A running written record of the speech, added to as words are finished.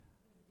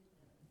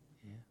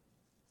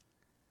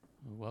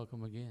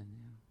welcome again.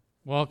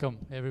 Welcome,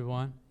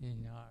 everyone.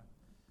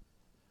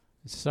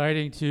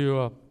 Exciting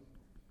to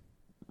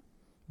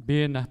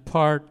be in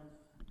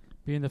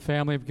the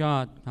family of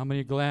God. How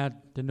many are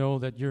glad to know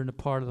that you're in a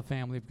part of the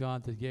family of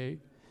God today?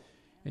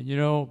 And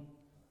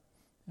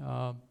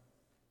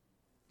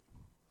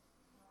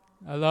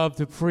I love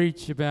to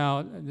preach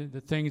about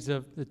the things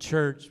of the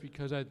church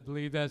because I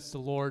believe that's the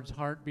Lord's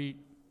heartbeat.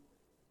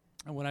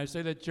 And when I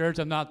say the church,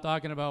 I'm not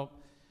talking about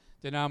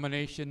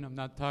denomination. I'm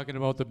not talking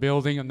about the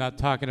building. I'm not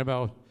talking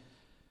about,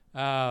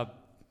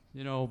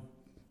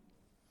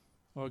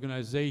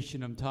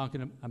 organization. I'm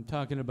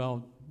talking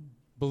about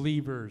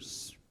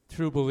believers,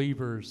 true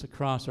believers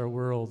across our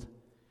world,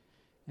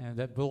 and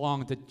that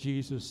belong to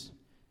Jesus.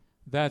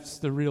 That's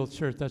the real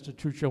church. That's the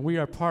true church. We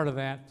are part of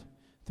that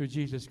through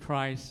Jesus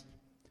Christ.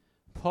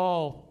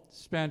 Paul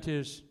spent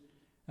his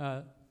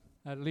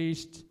at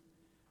least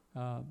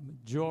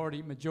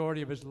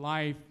majority of his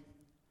life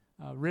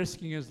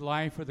risking his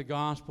life for the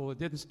gospel. It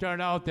didn't start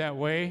out that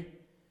way.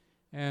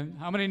 And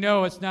how many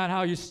know it's not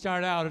how you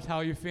start out, it's how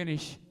you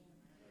finish?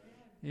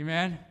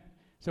 Amen?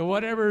 So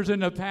whatever is in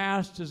the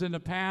past is in the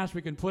past.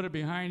 We can put it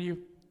behind you.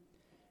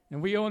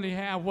 And we only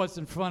have what's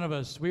in front of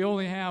us. We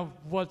only have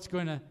what's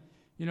going to,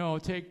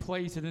 take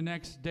place in the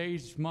next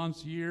days,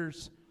 months,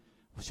 years.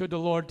 Should the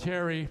Lord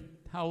tarry,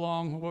 how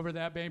long, whoever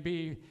that may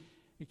be.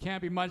 It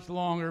can't be much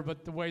longer,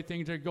 but the way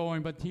things are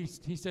going. But he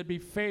said, be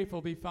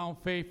faithful, be found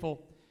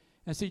faithful.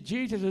 And see,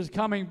 Jesus is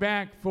coming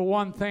back for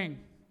one thing,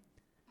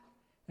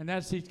 and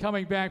that's he's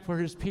coming back for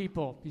his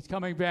people. He's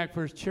coming back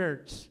for his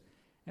church,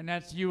 and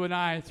that's you and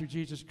I through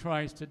Jesus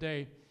Christ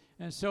today.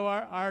 And so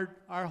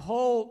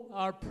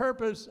our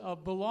purpose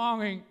of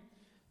belonging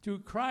to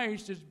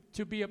Christ is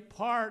to be a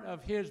part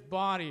of his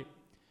body.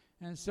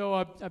 And so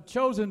I've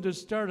chosen to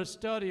start a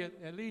study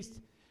at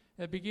least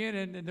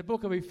begin in the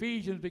book of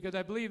Ephesians, because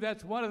I believe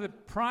that's one of the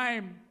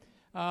prime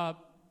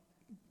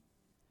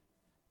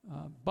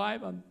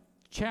Bible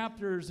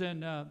chapters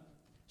and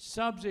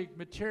subject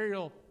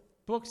material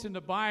books in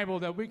the Bible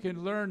that we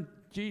can learn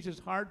Jesus'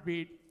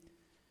 heartbeat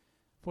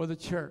for the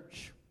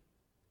church.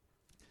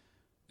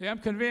 I'm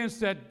convinced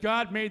that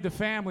God made the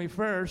family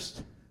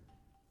first,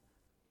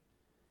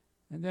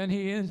 and then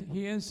he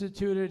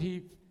instituted,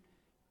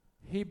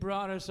 he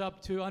brought us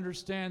up to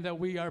understand that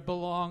we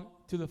belong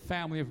to the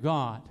family of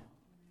God.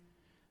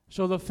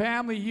 So the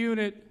family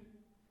unit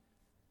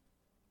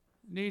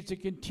needs to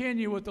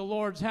continue with the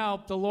Lord's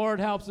help. The Lord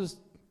helps us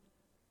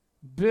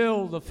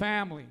build a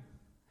family,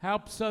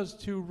 helps us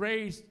to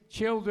raise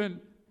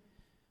children,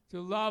 to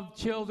love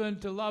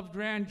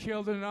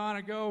grandchildren, and on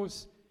it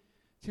goes,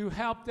 to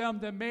help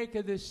them to make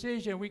a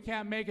decision. We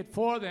can't make it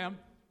for them.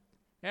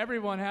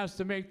 Everyone has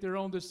to make their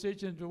own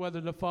decision to whether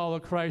to follow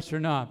Christ or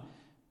not.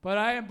 But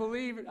I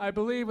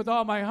believe with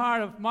all my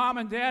heart, if mom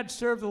and dad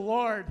serve the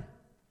Lord,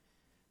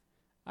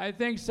 I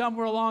think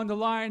somewhere along the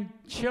line,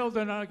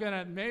 children are going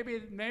to,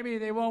 maybe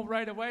they won't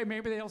right away,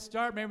 maybe they'll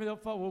start, maybe they'll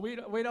fall. Well,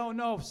 we don't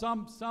know.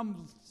 Some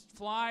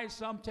fly,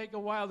 some take a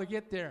while to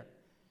get there.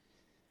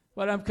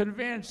 But I'm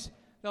convinced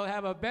they'll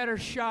have a better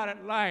shot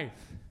at life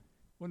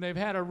when they've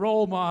had a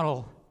role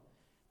model,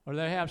 or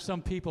they have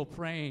some people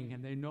praying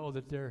and they know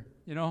that they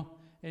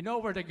know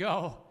where to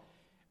go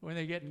when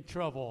they get in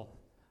trouble.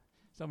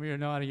 Some of you are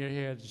nodding your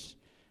heads.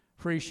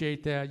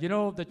 Appreciate that.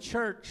 The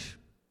church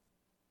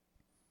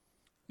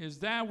is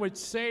that which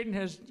Satan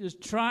is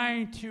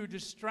trying to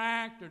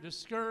distract or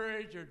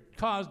discourage or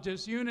cause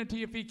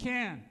disunity if he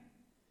can.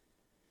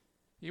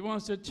 He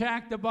wants to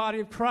attack the body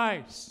of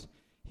Christ.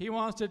 He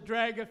wants to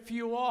drag a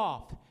few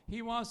off.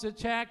 He wants to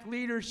attack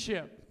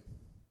leadership.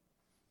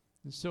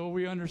 And so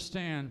we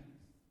understand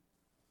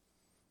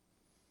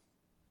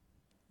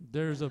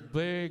there's a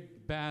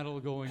big battle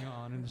going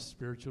on in the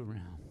spiritual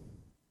realm.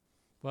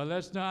 But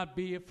let's not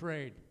be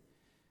afraid.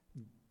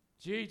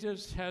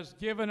 Jesus has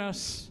given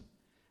us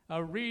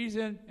a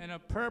reason and a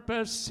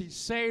purpose. He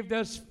saved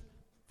us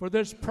for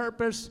this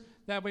purpose,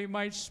 that we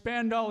might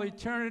spend all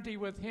eternity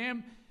with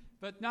him,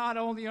 but not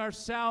only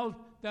ourselves,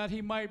 that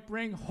he might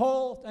bring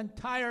whole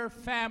entire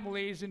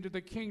families into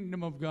the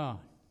kingdom of God.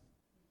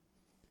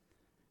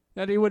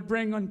 That he would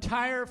bring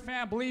entire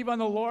believe on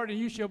the Lord and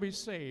you shall be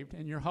saved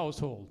in your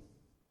household.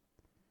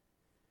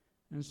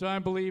 And so I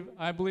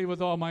believe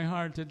with all my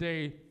heart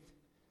today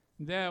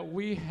that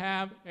we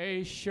have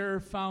a sure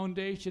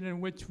foundation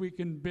in which we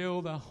can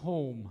build a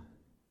home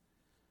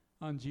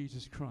on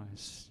Jesus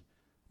Christ.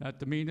 That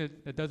doesn't mean that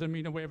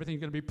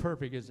everything's going to be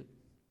perfect, is it?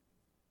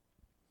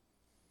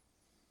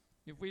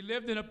 If we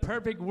lived in a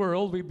perfect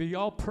world, we'd be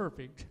all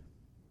perfect,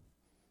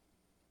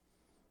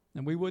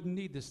 and we wouldn't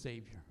need the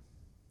Savior.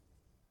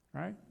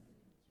 Right?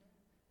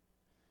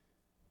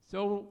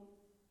 So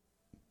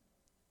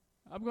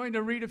I'm going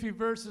to read a few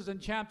verses in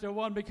chapter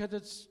 1 because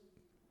it's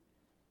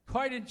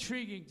quite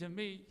intriguing to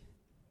me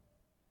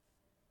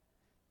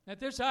that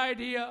this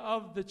idea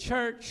of the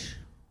church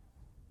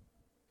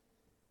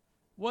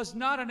was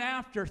not an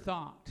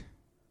afterthought.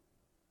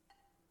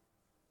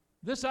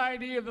 This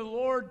idea of the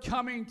Lord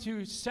coming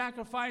to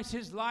sacrifice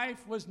his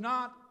life was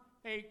not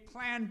a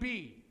plan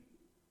B.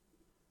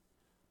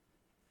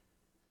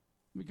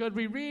 Because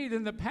we read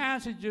in the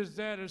passages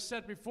that are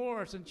set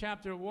before us in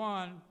chapter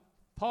 1,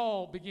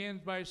 Paul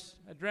begins by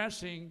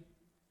addressing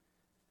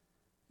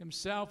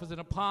himself as an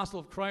apostle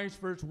of Christ,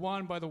 verse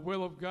 1, by the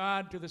will of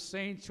God to the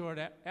saints who are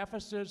at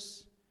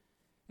Ephesus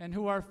and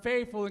who are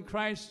faithful in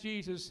Christ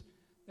Jesus.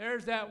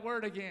 There's that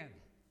word again.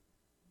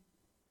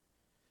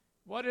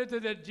 What is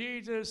it that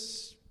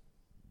Jesus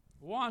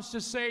wants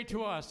to say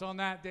to us on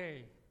that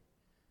day?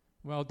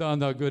 Well done,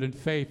 thou good and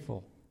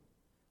faithful.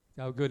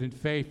 Thou good and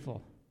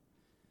faithful.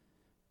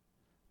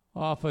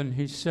 Often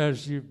he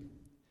says, you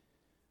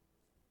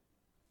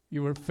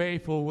were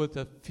faithful with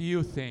a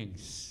few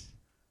things.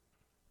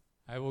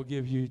 I will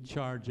give you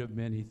charge of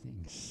many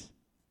things.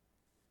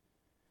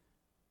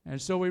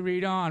 And so we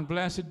read on,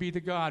 blessed be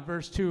the God,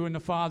 verse 2, and the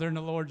Father and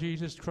the Lord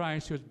Jesus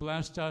Christ, who has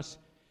blessed us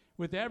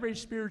with every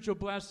spiritual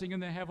blessing in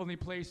the heavenly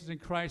places in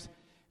Christ.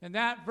 And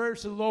that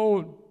verse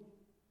alone,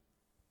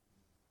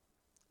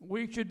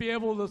 we should be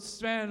able to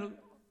spend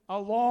a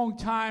long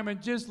time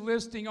in just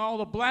listing all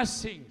the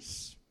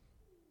blessings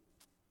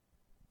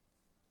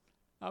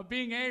of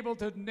being able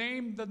to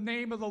name the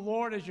name of the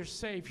Lord as your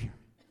Savior.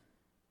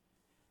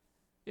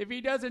 If he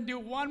doesn't do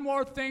one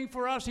more thing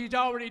for us, he's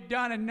already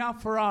done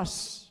enough for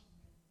us.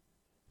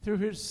 Through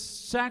his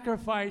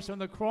sacrifice on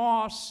the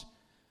cross,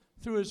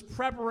 through his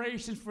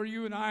preparations for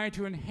you and I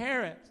to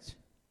inherit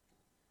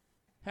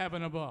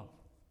heaven above.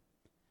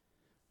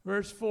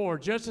 Verse 4,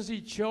 just as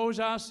he chose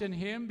us in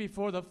him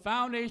before the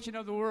foundation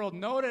of the world.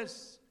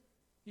 Notice,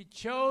 he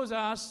chose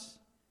us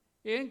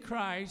in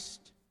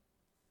Christ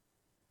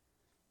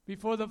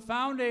before the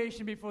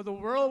foundation, before the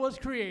world was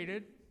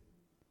created,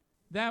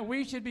 that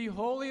we should be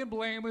holy and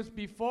blameless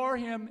before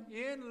him.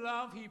 In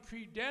love, he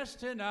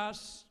predestined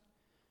us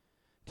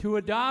to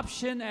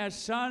adoption as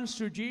sons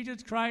through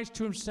Jesus Christ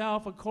to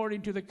himself,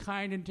 according to the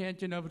kind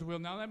intention of his will.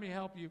 Now let me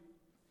help you.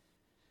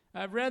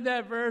 I've read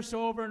that verse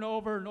over and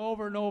over and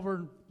over and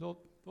over,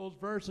 those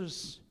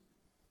verses.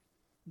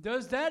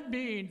 Does that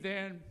mean,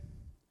 then,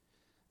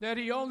 that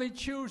he only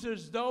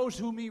chooses those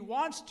whom he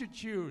wants to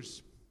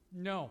choose?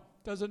 No,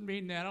 doesn't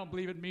mean that. I don't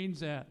believe it means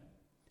that.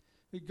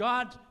 That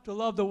God to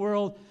love the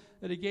world,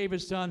 that he gave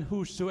his Son,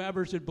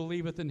 whosoever should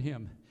believeth in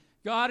him.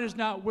 God is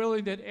not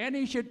willing that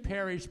any should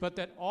perish, but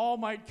that all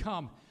might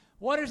come.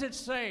 What is it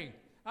saying?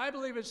 I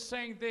believe it's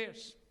saying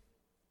this: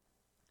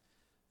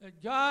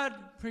 that God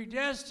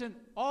predestined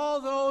all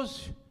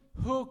those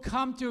who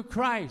come to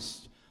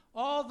Christ,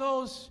 all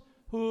those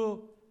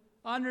who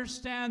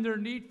understand their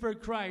need for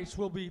Christ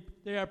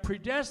they are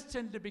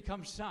predestined to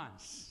become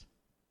sons.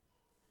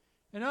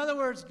 In other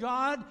words,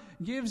 God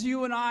gives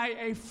you and I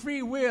a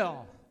free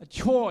will, a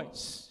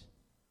choice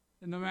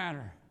in the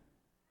matter.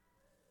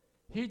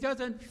 He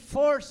doesn't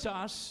force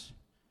us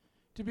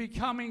to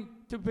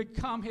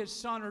become his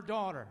son or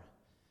daughter.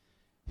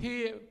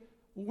 He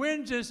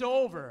wins us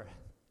over.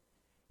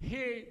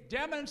 He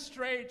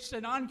demonstrates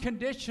an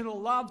unconditional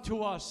love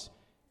to us.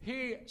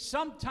 He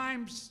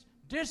sometimes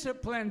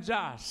disciplines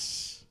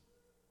us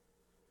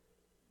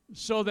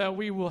so that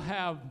we will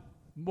have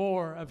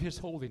more of his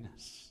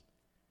holiness.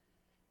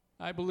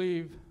 I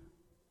believe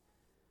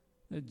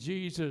that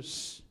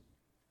Jesus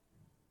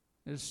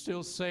is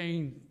still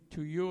saying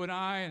to you and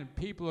I and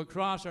people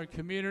across our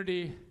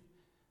community,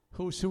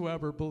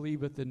 whosoever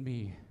believeth in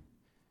me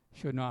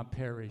should not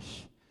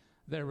perish.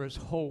 There is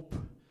hope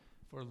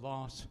for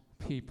lost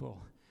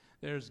people.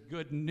 There's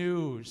good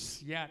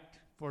news yet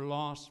for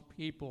lost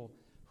people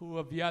who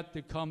have yet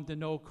to come to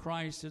know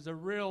Christ it's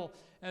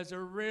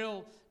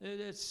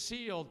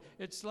sealed.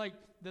 It's like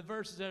the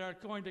verses that are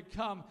going to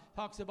come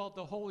talks about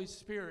the Holy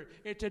Spirit.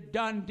 It's a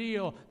done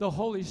deal. The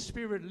Holy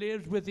Spirit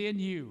lives within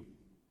you.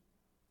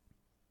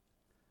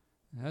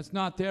 That's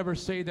not to ever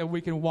say that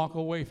we can walk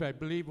away from. I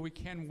believe we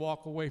can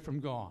walk away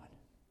from God.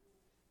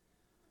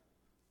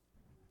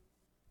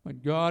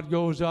 But God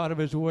goes out of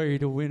his way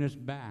to win us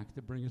back,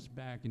 to bring us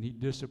back, and he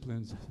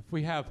disciplines.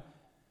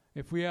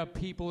 If we have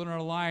people in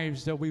our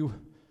lives that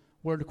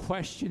we're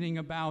questioning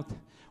about,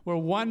 we're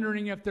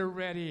wondering if they're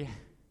ready,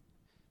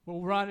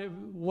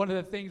 one of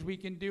the things we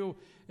can do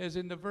is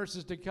in the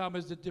verses to come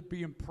is to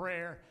be in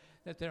prayer,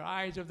 that their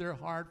eyes of their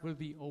heart will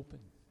be open.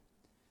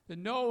 That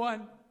no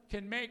one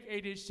can make a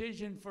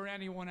decision for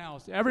anyone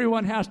else.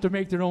 Everyone has to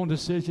make their own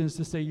decisions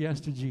to say yes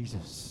to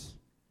Jesus.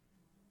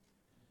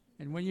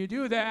 And when you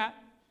do that,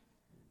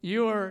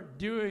 you are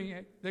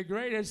doing the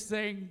greatest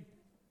thing,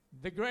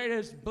 the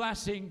greatest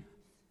blessing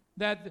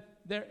that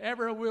there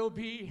ever will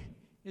be,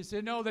 is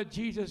to know that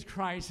Jesus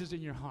Christ is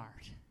in your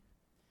heart.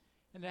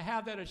 And to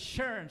have that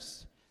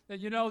assurance that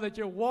you know that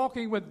you're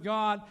walking with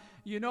God.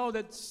 You know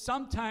that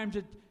sometimes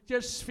it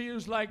just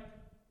feels like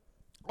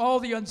all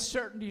the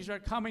uncertainties are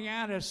coming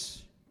at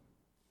us.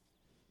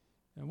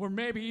 And we're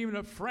maybe even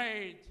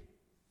afraid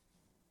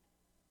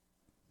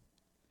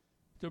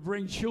to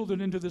bring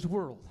children into this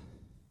world.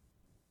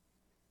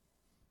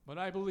 But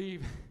I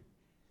believe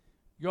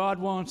God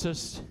wants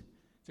us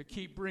to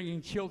keep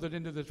bringing children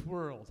into this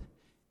world.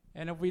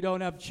 And if we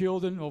don't have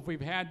children, or if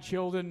we've had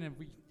children, and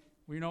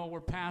we know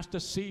we're past a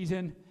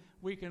season,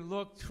 we can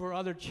look for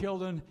other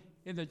children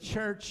in the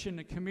church, in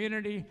the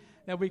community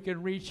that we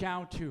can reach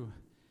out to.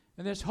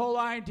 And this whole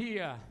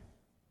idea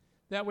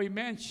that we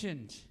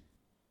mentioned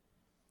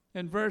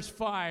in verse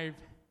 5,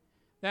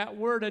 that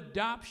word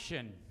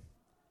adoption,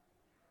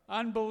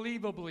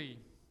 unbelievably,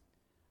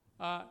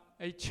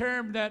 a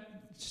term that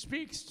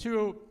speaks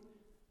to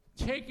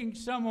taking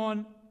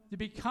someone to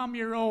become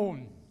your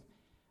own,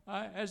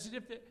 as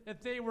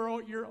if they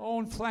were your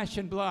own flesh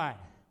and blood.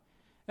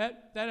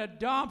 That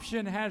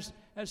adoption has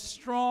a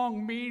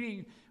strong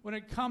meaning when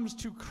it comes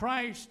to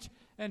Christ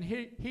and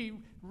he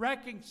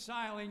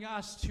reconciling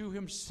us to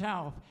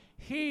himself.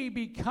 He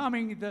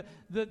becoming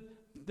the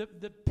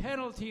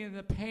penalty and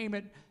the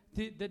payment.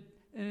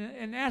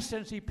 In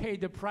essence, he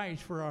paid the price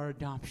for our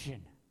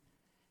adoption.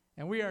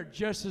 And we are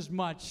just as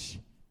much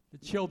the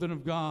children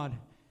of God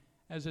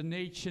as a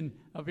nation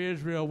of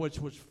Israel, which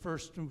was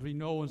first, we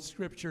know in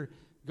Scripture.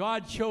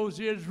 God chose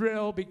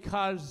Israel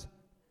because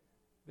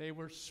they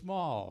were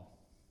small.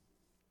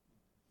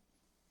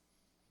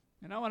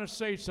 And I want to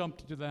say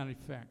something to that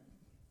effect.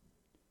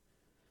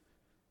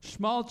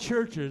 Small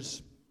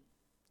churches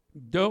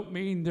don't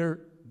mean they're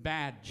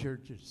bad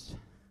churches.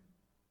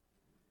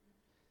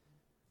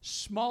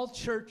 Small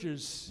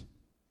churches,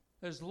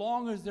 as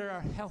long as they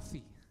are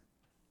healthy,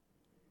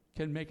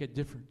 can make a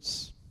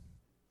difference.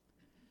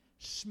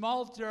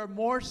 There are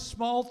more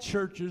small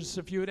churches,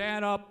 if you would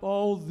add up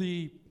all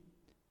the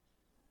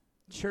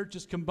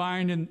churches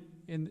combined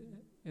in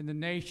the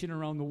nation,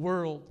 around the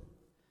world.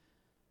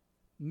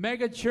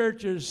 Mega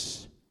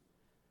churches,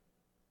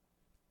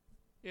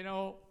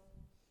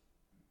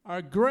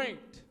 are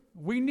great.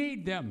 We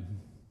need them.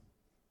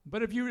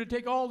 But if you were to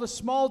take all the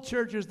small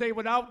churches, they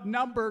would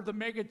outnumber the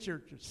mega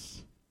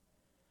churches.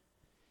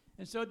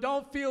 And so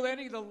don't feel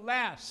any the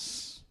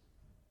less.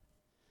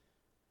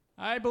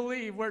 I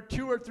believe where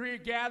 2 or 3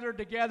 gathered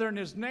together in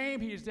his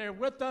name, he's there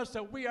with us,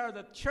 that we are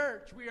the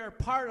church. We are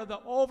part of the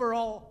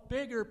overall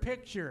bigger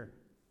picture.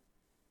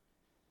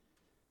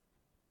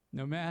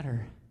 No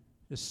matter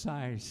the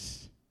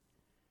size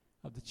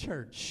of the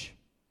church,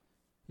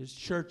 his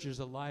church is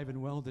alive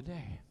and well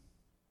today.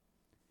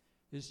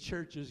 His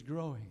church is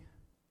growing.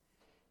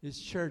 His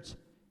church,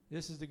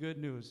 this is the good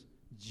news,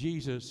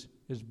 Jesus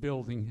is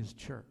building his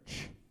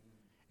church.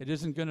 It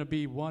isn't going to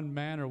be one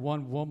man or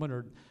one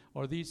woman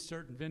or these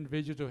certain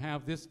individuals who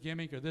have this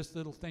gimmick or this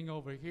little thing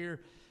over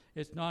here.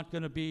 It's not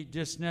going to be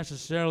just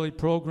necessarily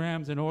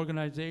programs and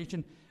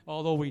organization,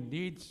 although we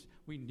need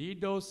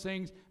those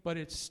things, but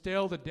it's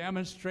still the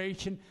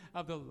demonstration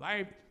of the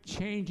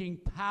life-changing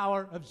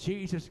power of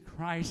Jesus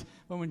Christ.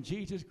 When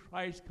Jesus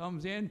Christ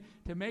comes in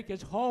to make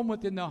his home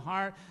within the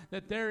heart,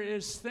 that there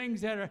is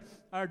things that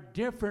are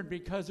different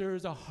because there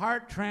is a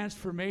heart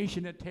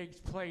transformation that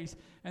takes place,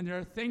 and there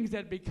are things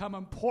that become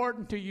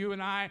important to you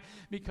and I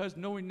because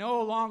we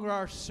no longer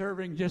are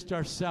serving just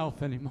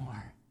ourselves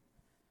anymore.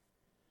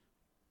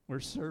 We're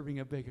serving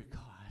a bigger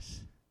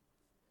cause.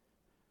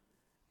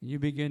 You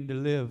begin to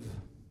live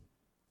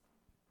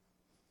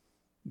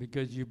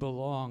because you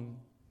belong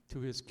to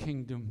his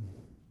kingdom.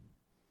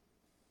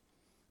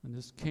 And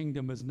this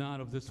kingdom is not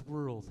of this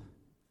world.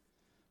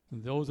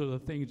 And those are the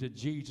things that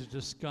Jesus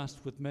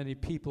discussed with many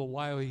people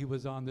while he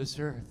was on this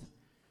earth.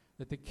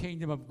 That the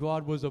kingdom of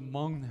God was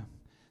among them.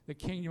 The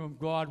kingdom of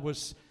God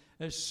is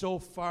so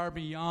far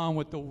beyond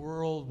what the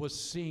world was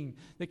seeing.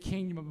 The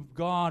kingdom of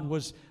God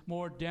was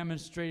more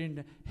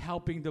demonstrating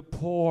helping the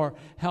poor,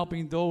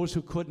 helping those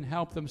who couldn't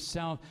help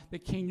themselves. The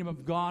kingdom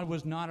of God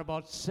was not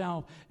about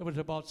self. It was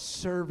about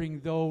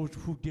serving those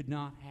who did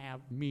not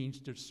have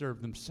means to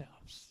serve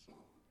themselves.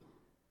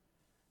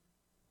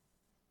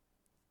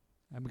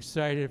 I'm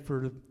excited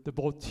for the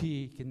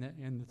boutique and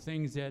the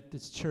things that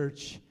this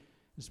church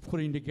is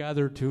putting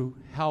together to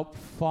help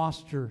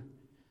foster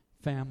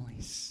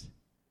families.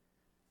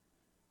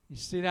 You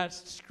see,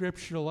 that's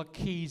scriptural. It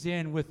keys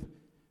in with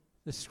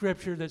the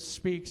scripture that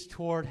speaks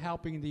toward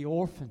helping the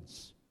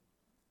orphans,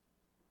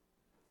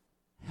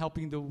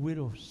 helping the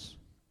widows,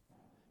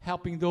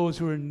 helping those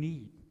who are in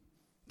need,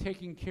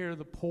 taking care of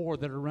the poor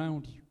that are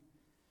around you.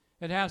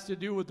 It has to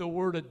do with the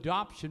word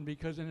adoption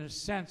because, in a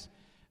sense,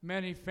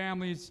 many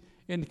families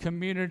in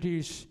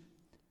communities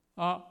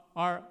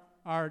are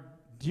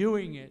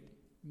doing it.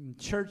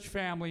 Church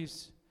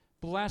families,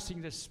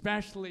 blessings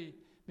especially,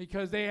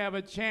 because they have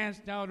a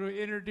chance now to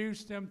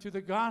introduce them to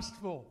the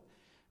gospel.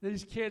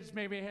 These kids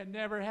maybe had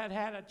never had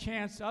a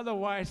chance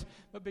otherwise,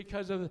 but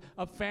because of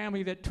a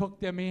family that took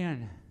them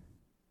in.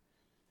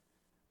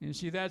 And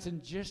see, that's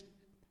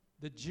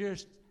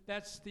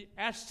that's the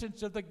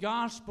essence of the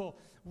gospel.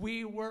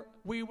 We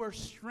were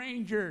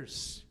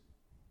strangers,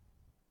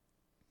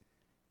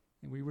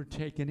 and we were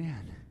taken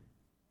in.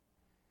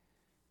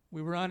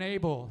 We were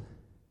unable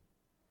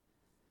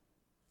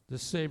to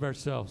save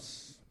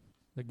ourselves.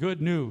 The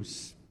good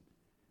news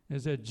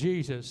is that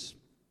Jesus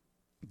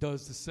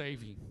does the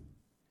saving.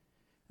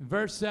 In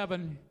verse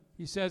 7,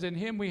 he says, in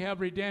him we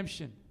have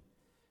redemption.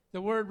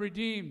 The word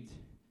redeemed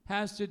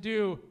has to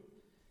do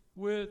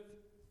with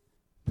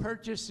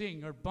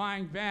purchasing or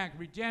buying back.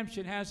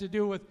 Redemption has to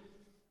do with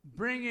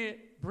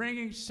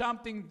bringing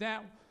something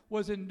that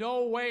was in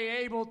no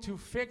way able to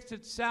fix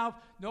itself,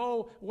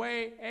 no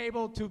way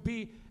able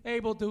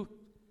to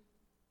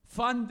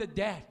fund the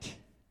debt.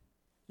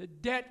 The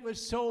debt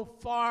was so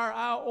far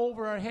out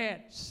over our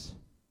heads.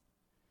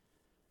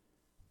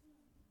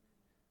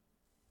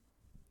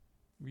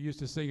 We used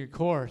to sing a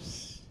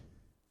chorus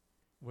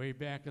way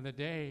back in the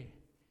day.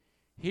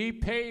 He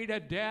paid a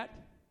debt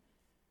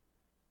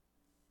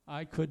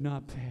I could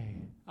not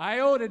pay. I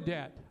owed a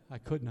debt I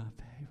could not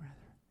pay,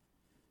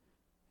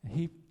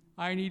 rather.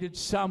 I needed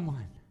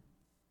someone.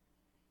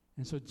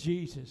 And so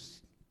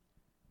Jesus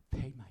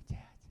paid my debt.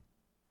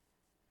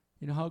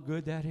 You know how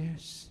good that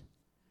is?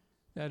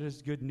 That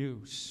is good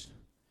news.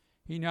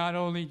 He not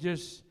only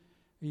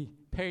he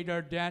paid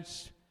our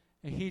debts,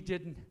 and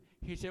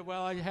he said,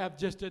 well, I have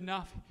just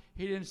enough.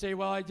 He didn't say,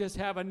 well, I just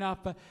have enough,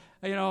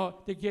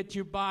 to get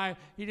you by.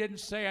 He didn't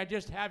say, I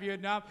just have you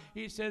enough.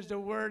 He says the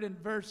word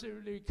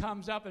it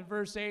comes up in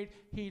verse 8,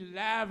 he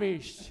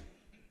lavished.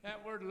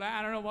 That word,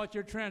 I don't know what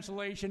your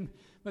translation,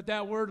 but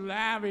that word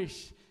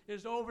lavish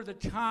is over the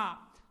top.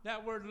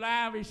 That word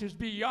lavish is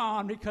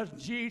beyond, because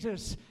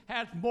Jesus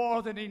has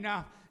more than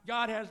enough.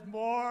 God has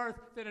more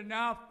than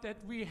enough that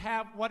we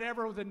have.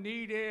 Whatever the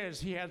need is,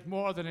 he has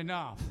more than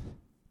enough.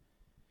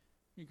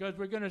 Because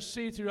we're going to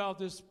see throughout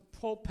this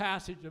whole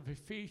passage of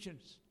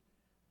Ephesians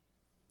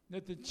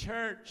that the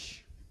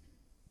church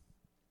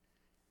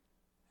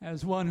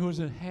has one who is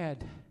a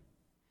head.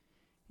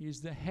 He's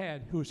the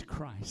head, who is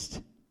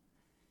Christ.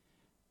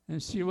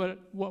 And see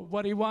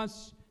what he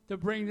wants to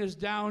bring this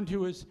down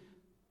to is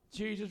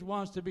Jesus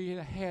wants to be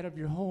the head of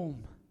your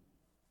home.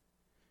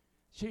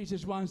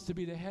 Jesus wants to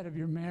be the head of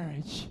your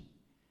marriage.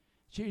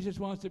 Jesus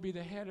wants to be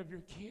the head of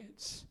your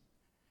kids.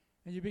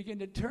 And you begin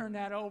to turn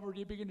that over.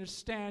 You begin to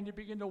stand. You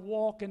begin to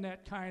walk in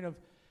that kind of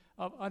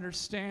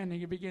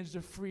understanding. It begins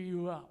to free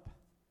you up.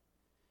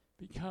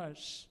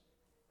 Because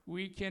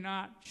we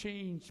cannot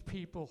change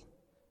people,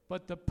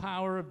 but the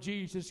power of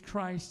Jesus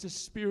Christ, the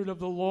Spirit of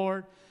the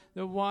Lord,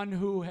 the one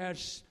who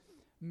has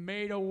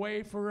made a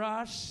way for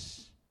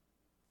us,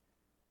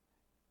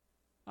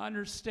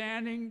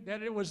 understanding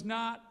that it was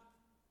not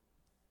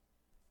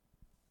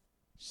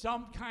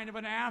some kind of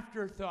an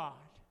afterthought.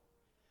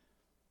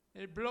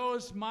 It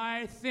blows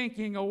my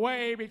thinking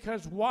away,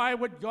 because why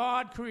would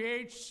God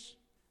create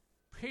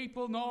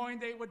people knowing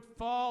they would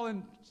fall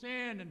and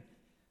sin? And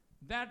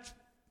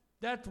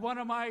that's one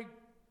of my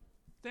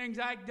things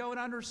I don't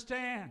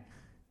understand.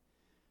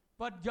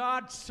 But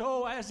God,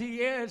 so as he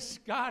is,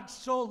 God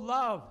so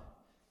loves.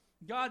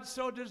 God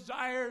so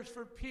desires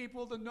for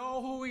people to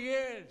know who he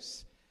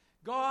is.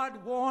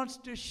 God wants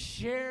to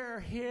share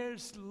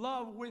his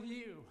love with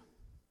you.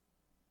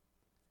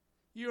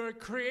 You are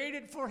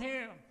created for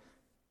him.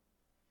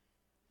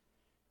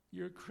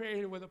 You're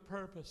created with a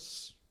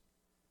purpose.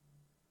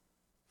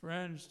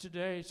 Friends,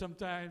 today,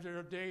 sometimes there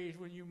are days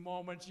when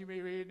moments you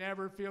may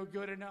never feel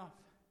good enough.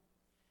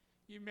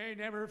 You may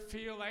never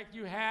feel like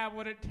you have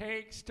what it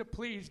takes to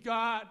please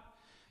God.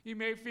 You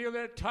may feel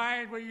there are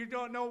times where you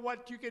don't know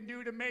what you can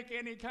do to make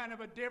any kind of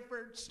a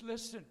difference.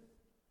 Listen.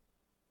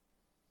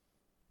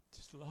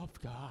 Just love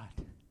God.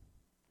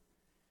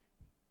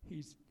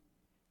 He's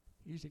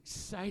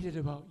excited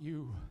about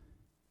you.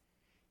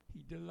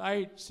 He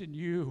delights in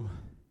you.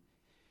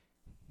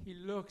 He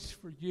looks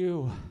for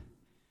you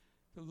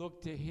to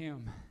look to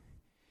him.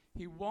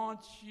 He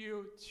wants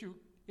you to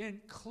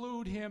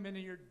include him in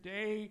your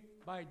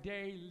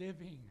day-by-day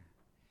living.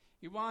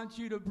 He wants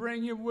you to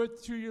bring him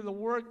to the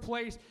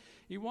workplace.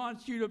 He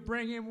wants you to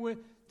bring him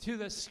to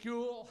the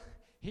school.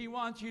 He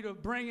wants you to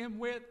bring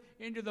him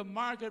into the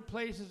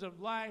marketplaces of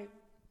life,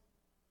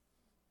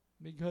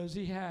 because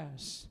he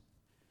has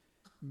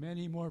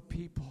many more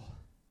people.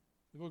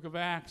 The book of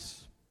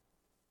Acts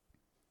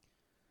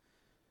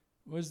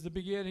was the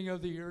beginning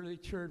of the early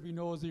church. We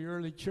know as the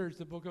early church,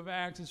 the book of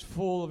Acts is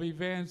full of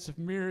events, of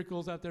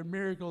miracles, after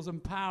miracles,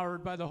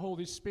 empowered by the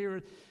Holy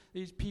Spirit.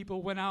 These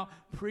people went out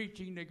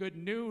preaching the good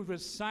news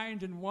with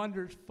signs and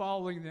wonders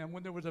following them.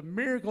 When there was a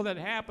miracle that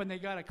happened, they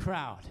got a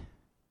crowd.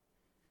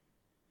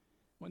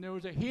 When there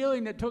was a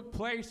healing that took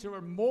place, there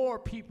were more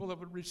people that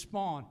would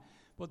respond.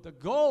 But the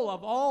goal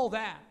of all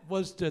that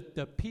was that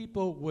the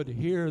people would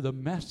hear the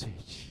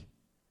message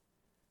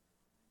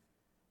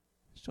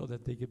so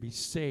that they could be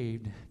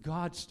saved.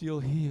 God still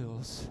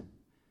heals.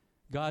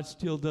 God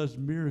still does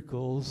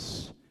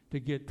miracles to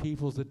get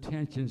people's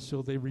attention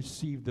so they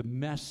receive the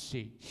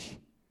message,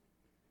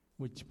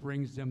 which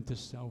brings them to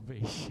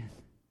salvation.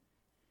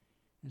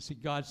 And see,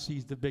 God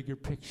sees the bigger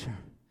picture.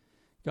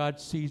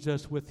 God sees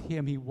us with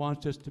him. He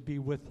wants us to be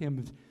with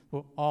him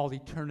for all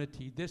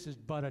eternity. This is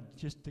but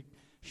just a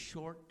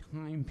short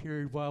time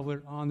period while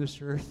we're on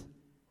this earth.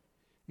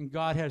 And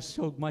God has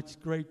so much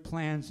great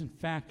plans. In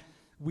fact,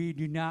 we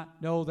do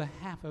not know the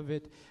half of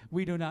it.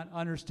 We do not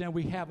understand.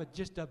 We have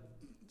just a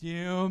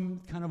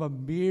dim, kind of a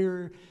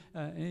mirror,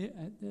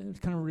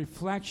 kind of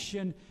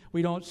reflection.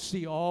 We don't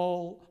see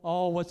all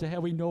what's ahead.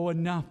 We know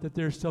enough that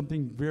there's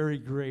something very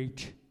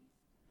great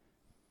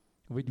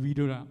we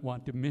do not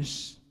want to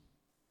miss.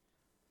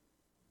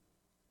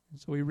 And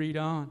so we read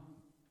on.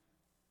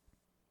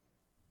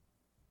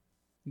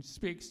 He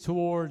speaks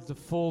towards the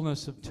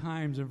fullness of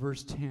times in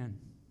verse 10.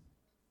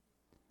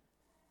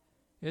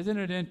 Isn't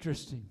it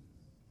interesting?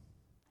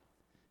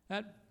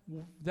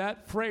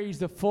 That phrase,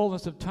 the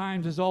fullness of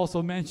times, is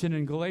also mentioned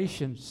in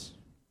Galatians.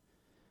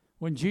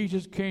 When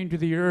Jesus came to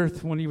the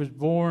earth, when he was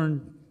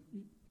born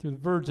to the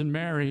Virgin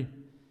Mary,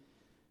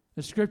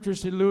 the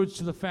scriptures alludes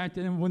to the fact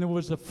that when there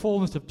was the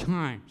fullness of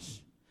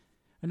times.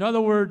 In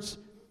other words,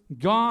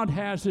 God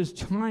has his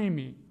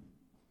timing.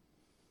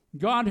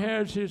 God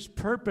has his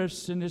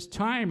purpose and his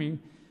timing.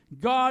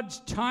 God's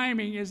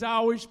timing is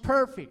always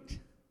perfect.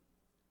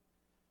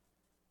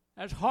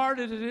 As hard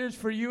as it is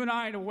for you and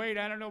I to wait,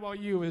 I don't know about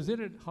you, isn't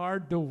it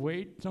hard to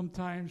wait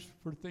sometimes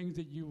for things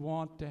that you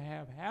want to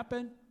have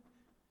happen?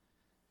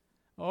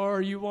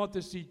 Or you want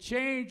to see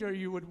change, or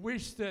you would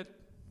wish that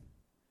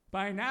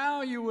by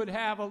now you would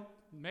have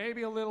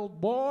maybe a little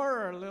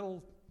more or a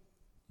little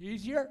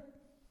easier?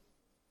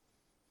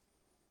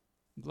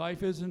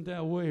 Life isn't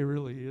that way,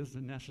 really,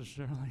 isn't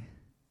necessarily.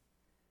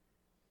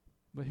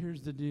 But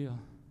here's the deal.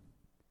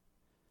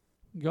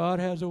 God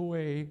has a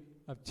way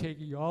of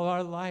taking all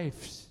our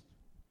life's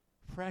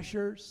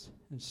pressures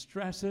and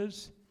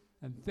stresses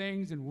and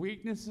things and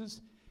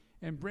weaknesses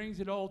and brings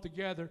it all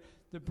together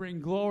to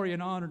bring glory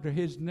and honor to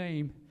his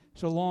name,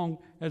 so long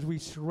as we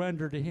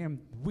surrender to him.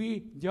 We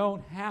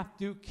don't have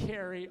to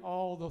carry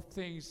all the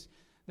things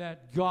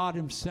that God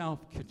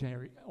himself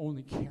can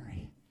only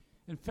carry.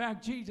 In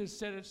fact, Jesus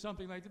said it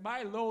something like,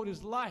 my load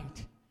is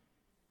light.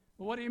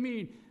 Well, what do you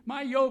mean?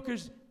 My yoke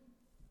is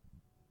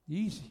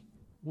easy.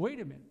 Wait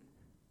a minute.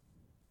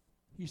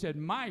 He said,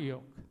 my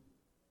yoke,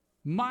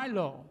 my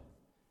load.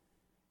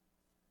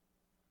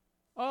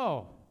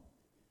 Oh,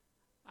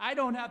 I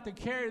don't have to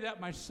carry that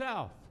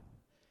myself.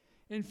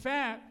 In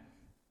fact,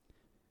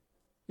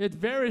 it's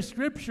very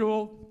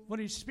scriptural when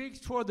he speaks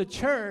toward the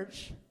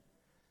church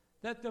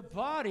that the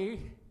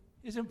body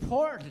is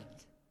important.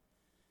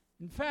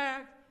 In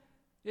fact,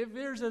 if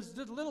there's a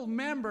little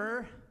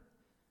member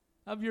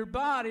of your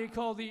body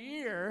called the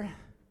ear,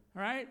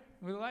 right?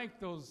 We like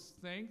those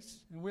things,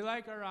 and we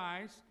like our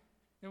eyes,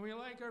 and we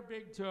like our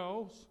big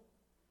toes,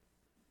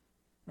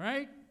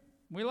 right?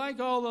 We like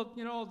all the,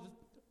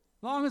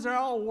 as long as they're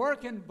all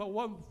working, but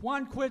when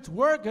one quits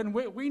working,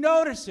 we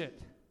notice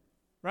it,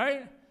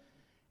 right?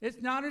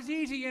 It's not as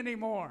easy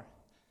anymore.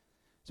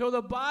 So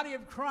the body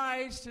of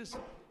Christ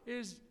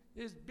is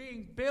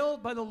being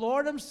built by the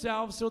Lord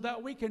himself so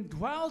that we can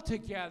dwell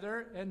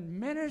together and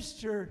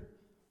minister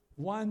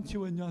one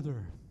to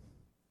another.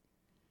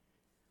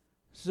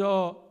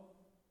 So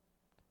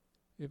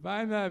if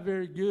I'm not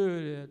very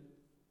good at,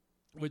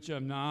 which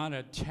I'm not,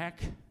 at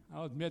tech,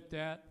 I'll admit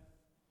that.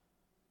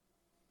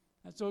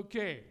 That's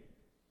okay.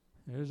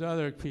 There's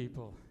other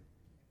people.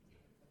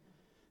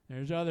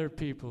 There's other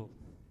people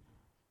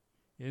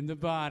in the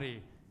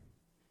body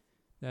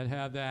that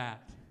have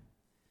that.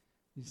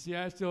 You see,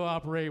 I still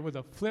operate with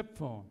a flip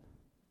phone.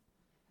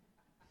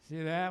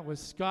 See that? With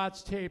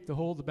Scotch tape to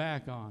hold the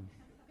back on.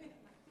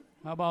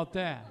 How about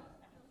that?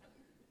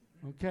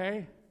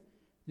 Okay?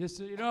 Just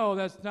so you know,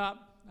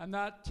 I'm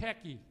not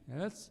techie.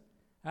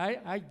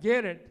 I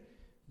get it.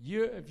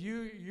 If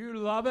you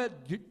love it,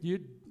 you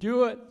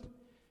do it.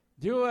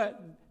 Do it.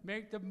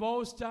 Make the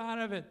most out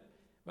of it.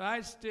 But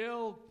I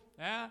still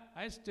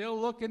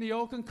look in the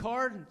oak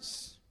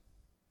concordance.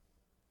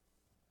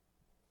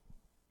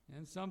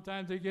 And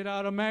sometimes they get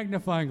out a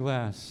magnifying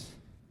glass.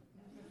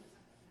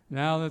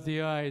 Now that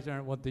the eyes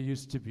aren't what they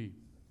used to be.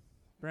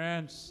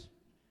 Friends,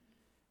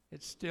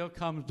 it still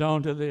comes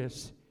down to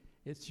this.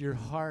 It's your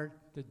heart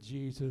that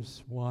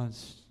Jesus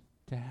wants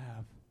to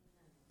have.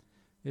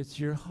 It's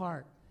your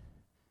heart.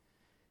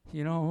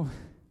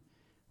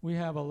 We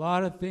have a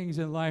lot of things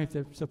in life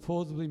that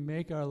supposedly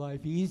make our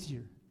life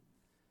easier.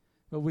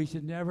 But we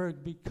should never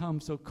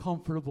become so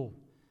comfortable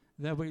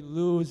that we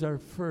lose our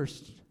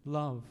first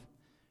love.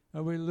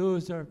 Or we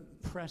lose our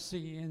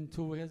pressing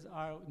into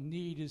our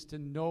need is to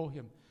know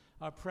him.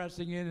 Our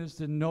pressing in is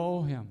to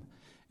know him,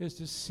 is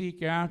to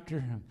seek after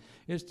him,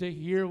 is to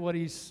hear what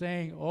he's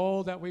saying.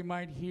 Oh, that we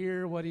might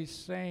hear what he's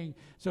saying.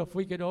 So if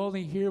we could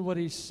only hear what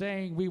he's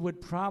saying, we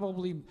would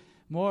probably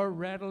more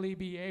readily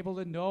be able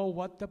to know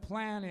what the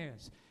plan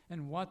is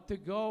and what to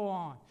go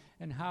on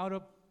and how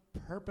to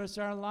purpose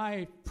our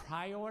life,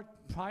 prioritize,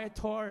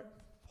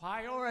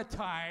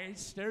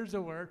 there's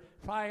the word,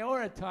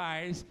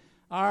 prioritize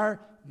our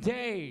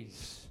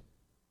days.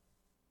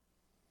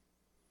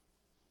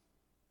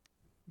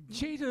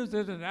 Jesus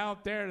isn't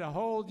out there to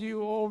hold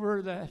you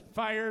over the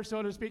fire,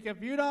 so to speak.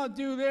 If you don't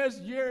do this,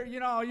 you're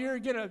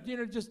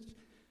gonna just,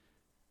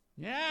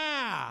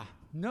 yeah.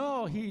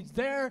 No, he's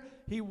there.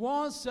 He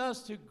wants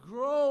us to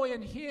grow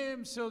in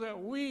him so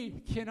that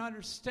we can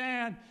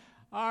understand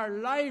our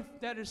life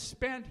that is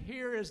spent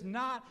here is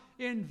not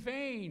in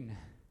vain.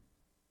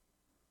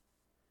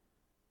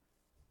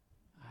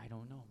 I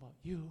don't know about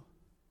you,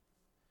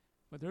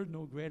 but there's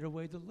no greater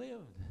way to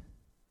live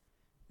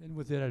than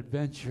with that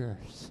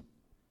adventurous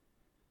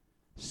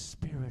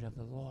Spirit of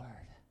the Lord.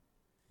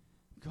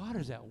 God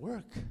is at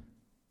work.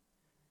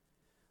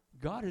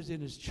 God is in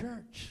his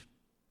church.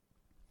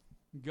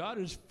 God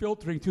is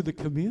filtering through the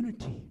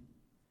community.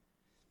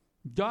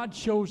 God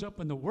shows up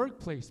in the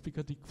workplace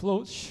because he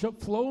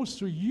flows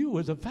through you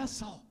as a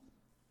vessel.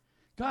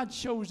 God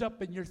shows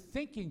up in your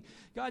thinking.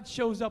 God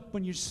shows up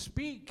when you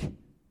speak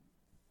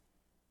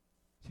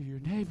to your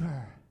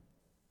neighbor.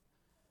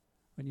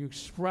 When you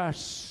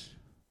express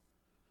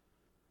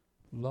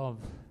love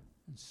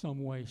in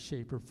some way,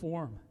 shape, or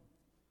form.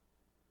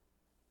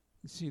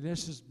 You see,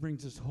 this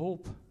brings us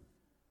hope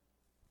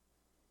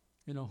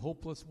in a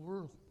hopeless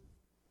world.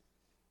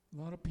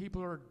 A lot of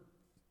people are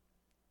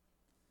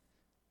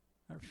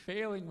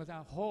failing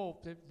without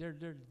hope. They're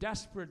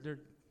desperate.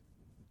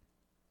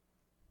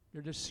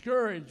 They're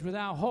discouraged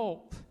without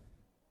hope.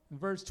 And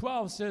verse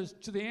 12 says,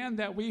 to the end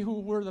that we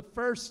who were the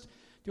first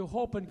to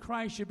hope in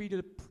Christ should be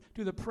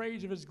to the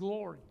praise of his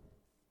glory.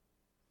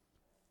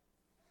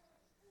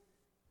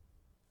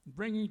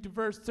 Bringing to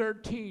verse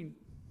 13.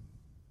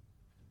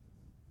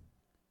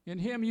 In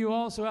him you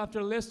also,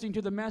 after listening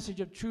to the message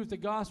of truth, the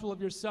gospel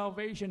of your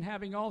salvation,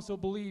 having also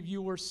believed,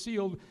 you were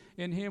sealed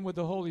in him with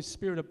the Holy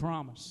Spirit of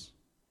promise.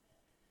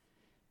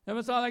 And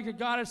it's all like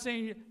God is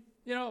saying,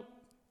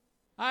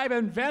 I've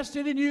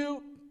invested in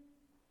you.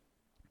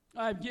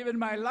 I've given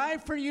my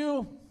life for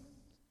you.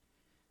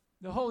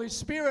 The Holy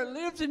Spirit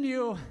lives in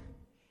you.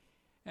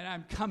 And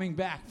I'm coming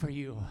back for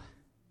you.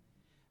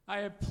 I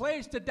have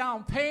placed a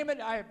down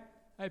payment. I've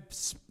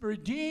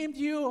redeemed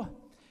you.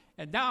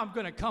 And now I'm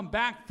going to come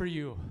back for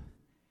you.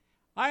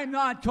 I'm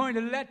not going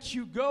to let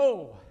you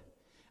go.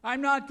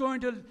 I'm not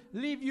going to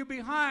leave you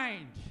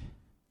behind.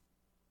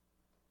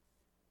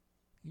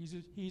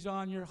 He's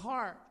on your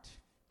heart.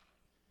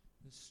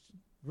 This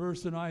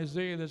verse in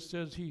Isaiah that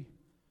says he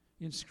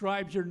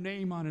inscribes your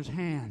name on his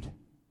hand.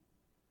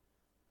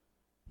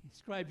 He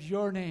inscribes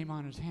your name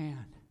on his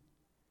hand.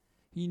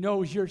 He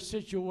knows your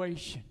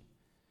situation.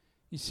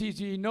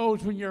 He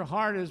knows when your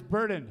heart is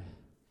burdened.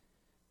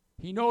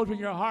 He knows when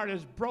your heart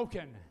is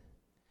broken.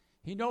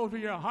 He knows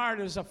when your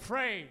heart is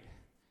afraid.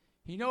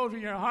 He knows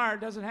when your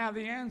heart doesn't have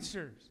the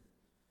answers.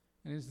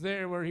 And it's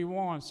there where he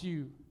wants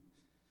you.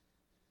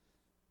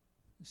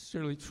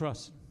 Sincerely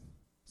trust him.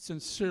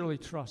 Sincerely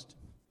trust him.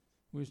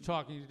 We was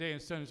talking today in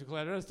Sunday school.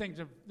 There's things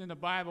in the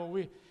Bible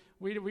we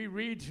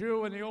read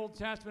through in the Old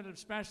Testament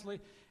especially,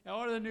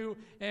 or the New,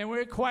 and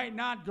we're quite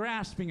not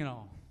grasping it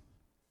all.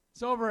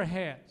 It's over our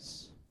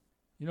heads.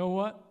 You know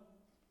what?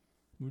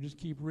 We just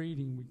keep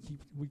reading.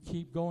 We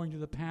keep going to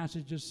the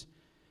passages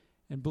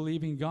and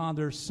believing God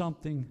there's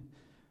something,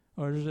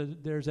 or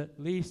there's at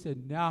least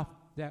enough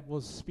that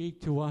will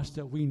speak to us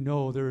that we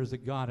know there is a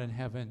God in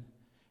heaven.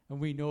 And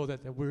we know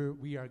that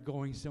we are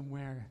going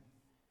somewhere.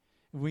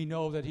 And we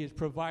know that he has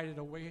provided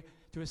a way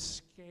to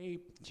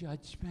escape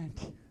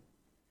judgment.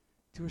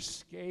 To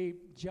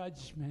escape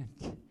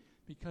judgment.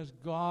 Because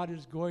God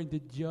is going to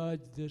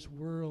judge this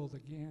world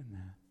again.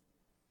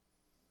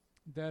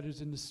 That is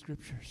in the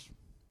scriptures.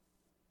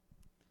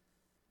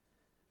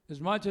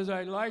 As much as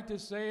I'd like to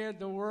say it,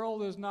 the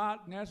world is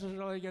not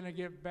necessarily going to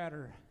get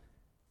better.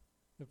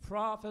 The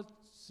prophet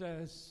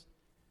says,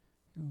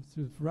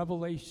 through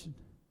Revelation,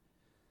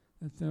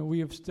 that we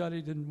have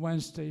studied in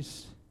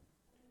Wednesdays.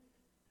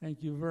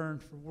 Thank you, Vern,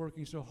 for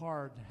working so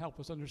hard to help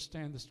us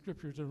understand the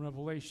scriptures and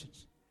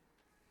Revelations.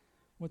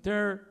 But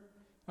there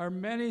are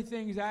many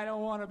things I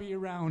don't want to be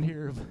around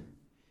here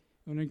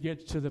when it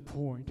gets to the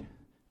point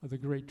of the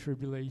Great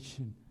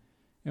Tribulation.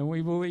 And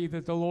we believe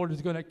that the Lord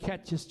is going to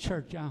catch his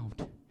church out,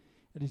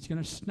 that he's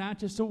going to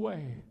snatch us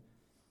away,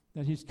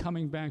 that he's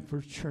coming back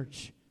for his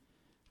church.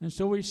 And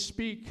so we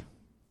speak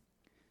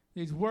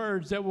these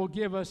words that will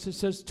give us, it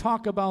says,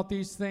 talk about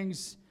these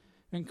things,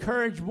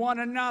 encourage one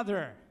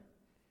another.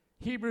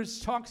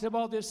 Hebrews talks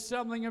about the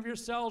assembling of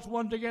yourselves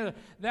one together.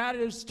 That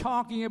is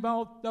talking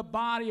about the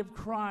body of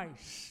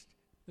Christ,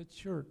 the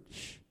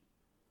church.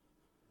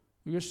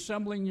 You're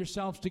assembling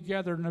yourselves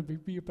together,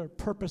 and be for a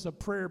purpose of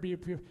prayer, be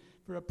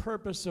for a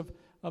purpose of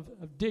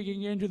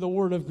digging into the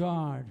Word of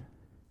God.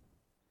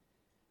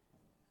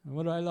 And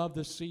what I love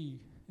to see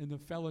in the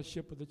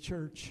fellowship of the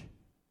church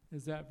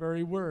is that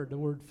very word, the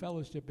word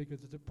fellowship,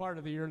 because it's a part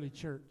of the early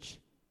church.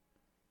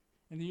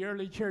 In the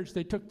early church,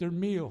 they took their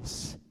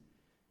meals,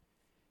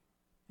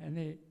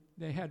 and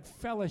they had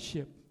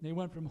fellowship. They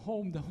went from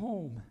home to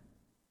home.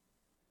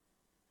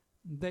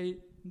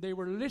 They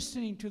were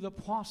listening to the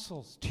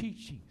apostles'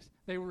 teachings.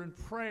 They were in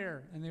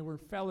prayer, and they were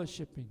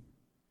fellowshipping.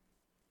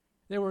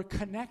 They were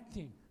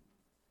connecting.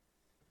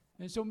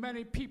 And so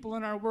many people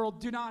in our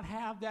world do not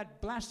have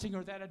that blessing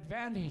or that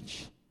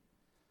advantage.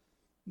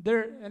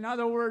 In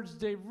other words,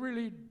 they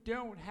really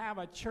don't have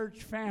a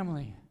church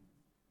family.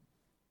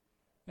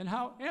 And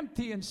how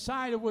empty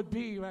inside it would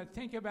be when I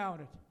think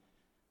about it.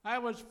 I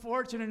was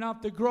fortunate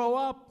enough to grow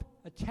up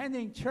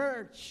attending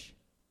church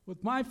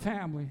with my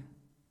family.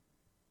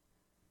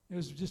 It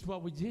was just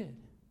what we did.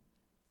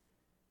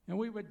 And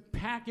we would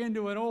pack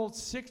into an old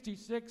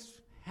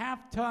 66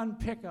 half-ton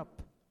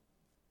pickup.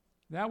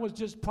 That was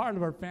just part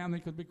of our family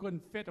because we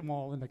couldn't fit them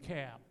all in the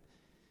cab.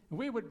 And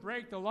we would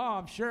break the law,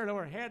 I'm sure, to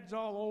our heads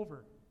all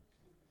over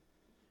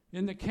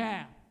in the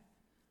cab.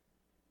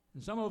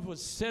 And some of us would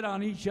sit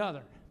on each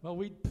other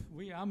well,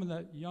 I'm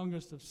the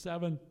youngest of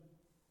 7.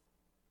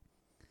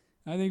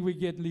 I think we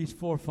get at least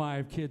 4 or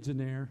 5 kids in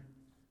there.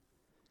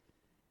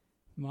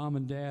 Mom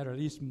and Dad, or at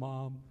least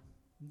Mom.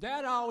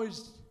 Dad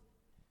always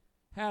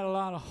had a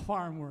lot of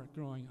farm work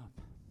growing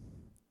up.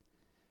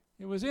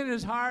 It was in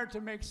his heart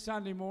to make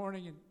Sunday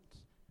morning, and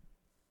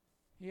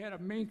he had a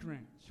mink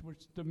ranch,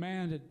 which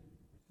demanded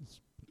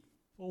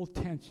full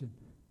attention.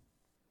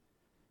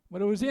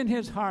 But it was in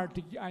his heart,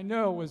 I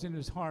know it was in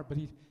his heart, but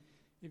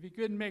if he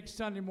couldn't make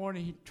Sunday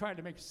morning, he tried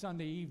to make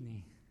Sunday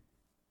evening.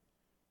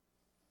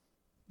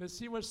 But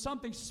see, it was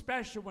something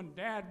special when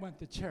Dad went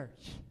to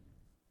church.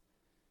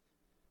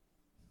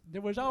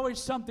 There was always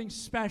something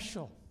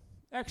special,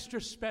 extra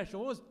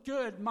special. It was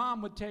good.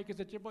 Mom would take us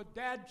to church, but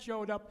Dad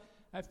showed up.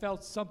 I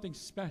felt something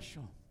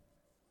special.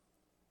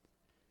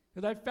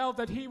 Because I felt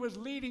that he was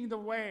leading the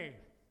way.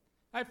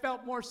 I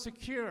felt more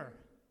secure.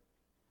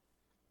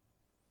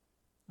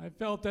 I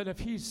felt that if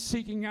he's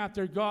seeking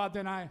after God,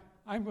 then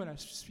I'm going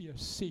to be a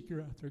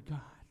seeker after God.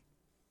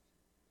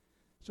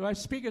 So I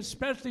speak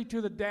especially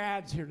to the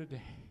dads here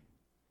today.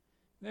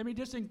 Let me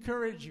just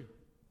encourage you.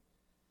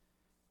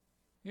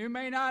 You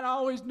may not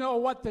always know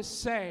what to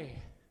say,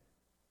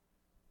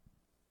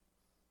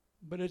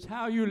 but it's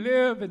how you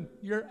live and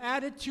your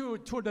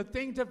attitude toward the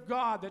things of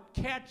God that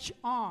catch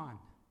on.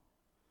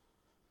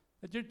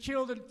 That your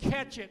children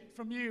catch it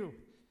from you,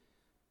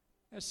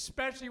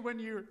 especially when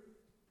you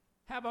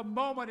have a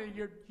moment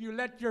and you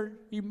let your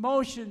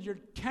emotions, your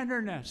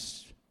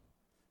tenderness,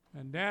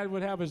 and Dad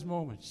would have his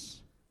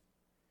moments.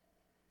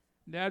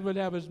 Dad would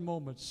have his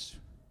moments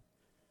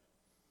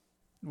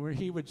where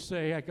he would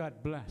say, I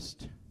got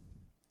blessed.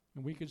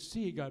 And we could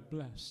see he got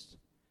blessed.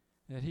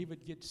 And that he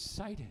would get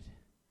excited.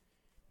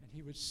 And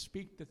he would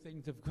speak the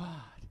things of God.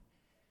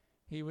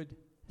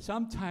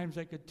 Sometimes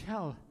I could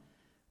tell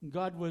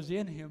God was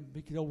in him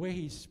because the way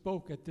he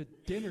spoke at the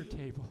dinner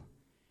table.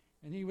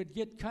 And he would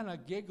get kind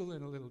of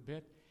giggling a little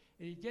bit.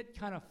 And he'd get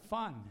kind of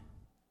fun.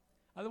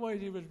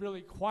 Otherwise, he was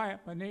really quiet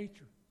by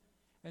nature.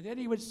 And then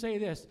he would say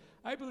this,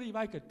 I believe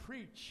I could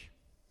preach.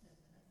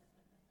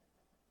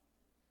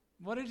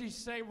 What did he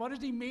say? What is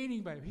he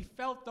meaning by it? He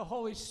felt the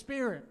Holy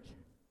Spirit.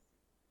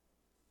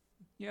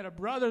 He had a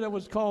brother that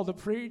was called to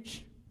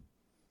preach.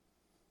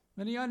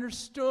 And he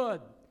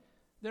understood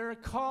there are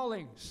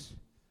callings.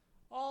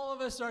 All of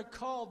us are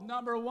called,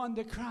 number one,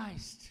 to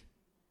Christ.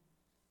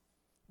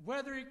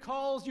 Whether he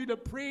calls you to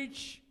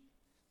preach,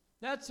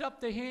 that's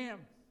up to him.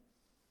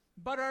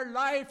 But our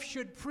life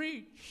should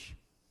preach.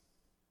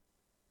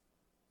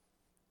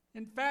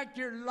 In fact,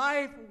 your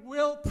life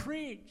will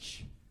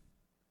preach.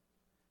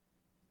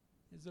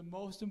 Is the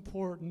most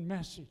important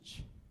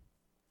message.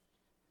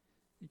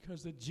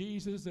 Because the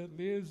Jesus that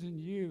lives in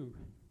you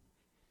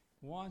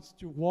wants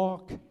to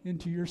walk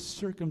into your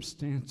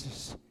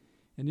circumstances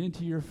and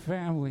into your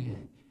family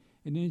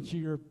and into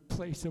your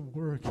place of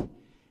work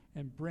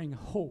and bring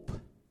hope.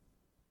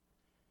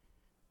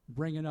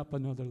 Bring it up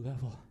another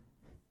level.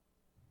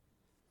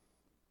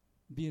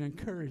 Be an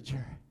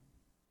encourager.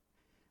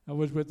 I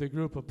was with a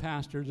group of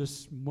pastors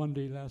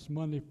last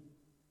Monday.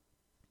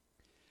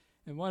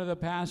 And one of the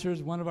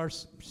pastors, one of our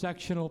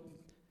sectional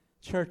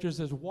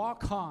churches is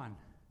Waukon,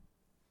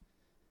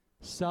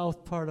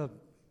 south part of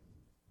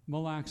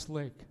Mille Lacs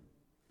Lake.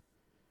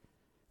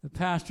 The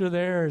pastor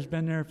there has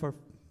been there for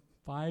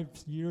 5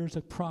 years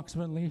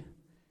approximately.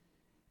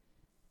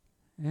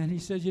 And he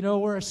said,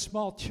 we're a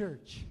small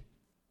church.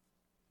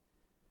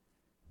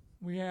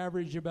 We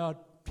average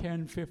about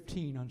 10,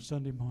 15 on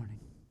Sunday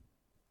morning.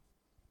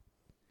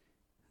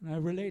 And I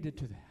related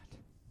to that.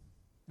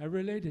 I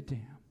related to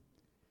him.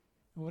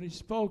 And what he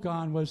spoke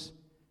on was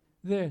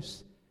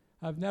this.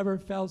 I've never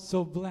felt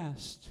so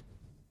blessed.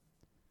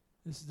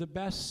 This is the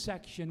best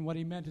section. What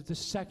he meant is the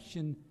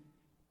section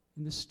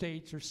in the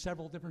States, or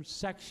several different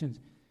sections.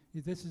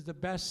 This is the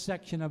best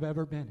section I've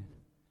ever been in.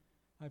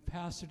 I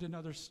pastored in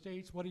other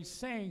states. What he's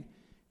saying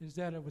is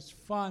that it was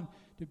fun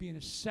to be in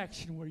a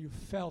section where you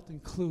felt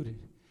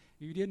included.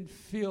 You didn't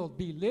feel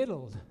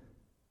belittled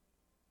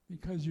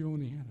because you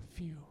only had a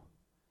few.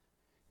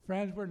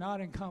 Friends, we're not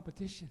in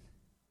competition.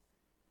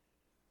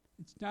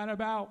 It's not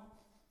about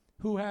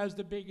who has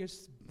the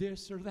biggest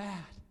this or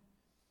that.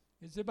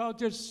 It's about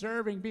just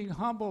serving, being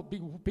humble,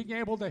 being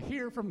able to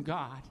hear from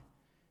God.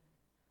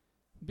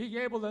 Being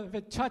able to, if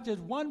it touches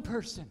one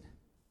person,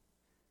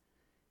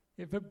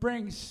 if it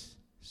brings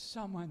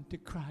someone to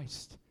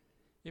Christ,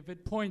 if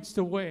it points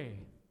the way,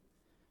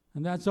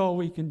 and that's all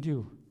we can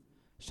do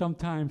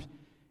sometimes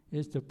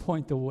is to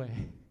point the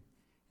way,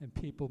 and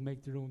people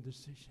make their own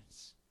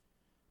decisions.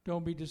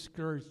 Don't be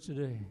discouraged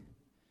today.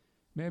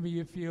 Maybe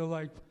you feel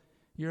like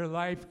your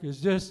life is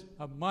just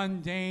a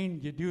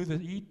mundane,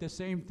 eat the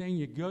same thing,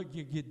 you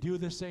do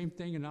the same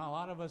thing, and a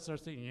lot of us are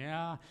saying,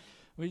 yeah,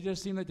 we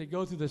just seem like to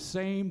go through the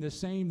same.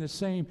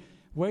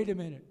 Wait a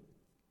minute.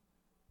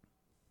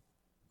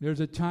 There's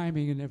a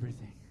timing in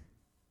everything.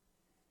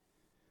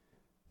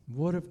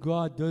 What if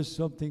God does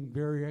something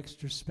very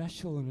extra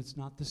special and it's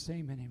not the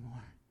same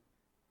anymore?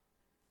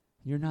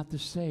 You're not the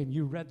same.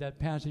 You read that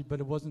passage, but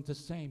it wasn't the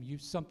same.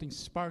 Something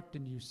sparked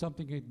in you,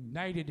 something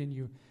ignited in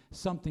you,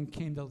 something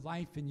came to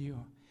life in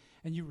you.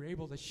 And you were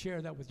able to share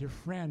that with your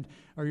friend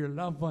or your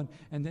loved one,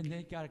 and then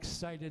they got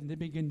excited and they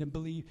began to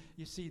believe.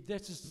 You see,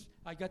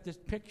 I got this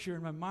picture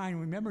in my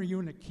mind. Remember you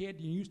and a kid,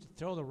 you used to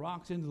throw the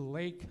rocks into the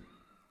lake?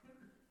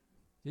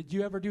 Did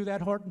you ever do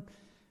that, Horton?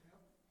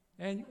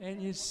 And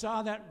you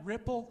saw that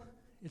ripple?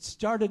 It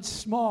started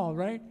small,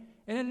 right?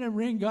 And then the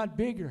ring got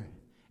bigger.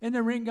 And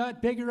the ring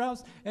got bigger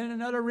out, and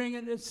another ring,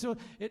 and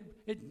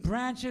it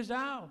branches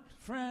out.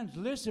 Friends,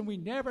 listen, we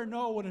never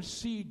know when a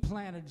seed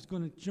planted is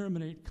going to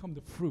germinate, come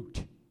to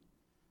fruit.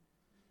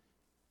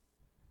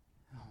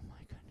 Oh, my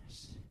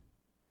goodness.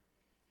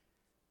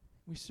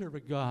 We serve a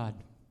God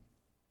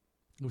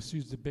who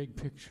sees the big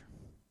picture.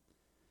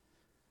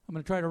 I'm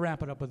going to try to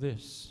wrap it up with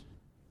this.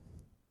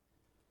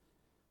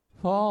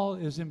 Paul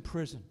is in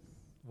prison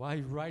while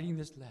he's writing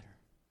this letter.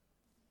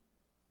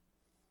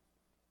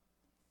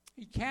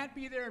 He can't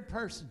be there in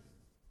person.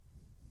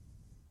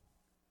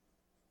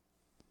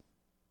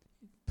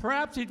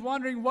 Perhaps he's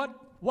wondering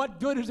what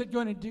good is it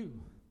going to do?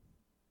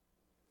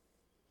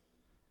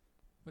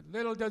 But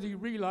little does he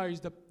realize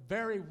the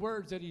very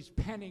words that he's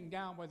penning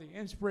down by the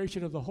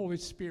inspiration of the Holy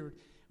Spirit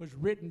was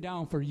written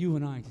down for you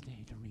and I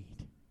today to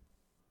read.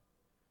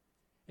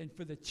 And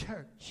for the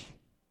church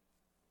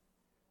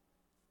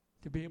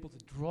to be able to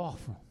draw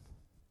from.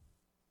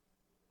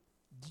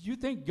 Do you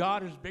think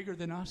God is bigger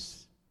than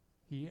us?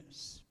 He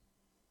is.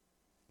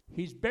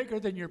 He's bigger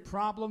than your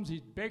problems.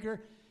 He's bigger.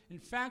 In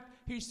fact,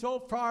 he's so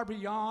far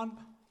beyond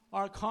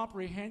our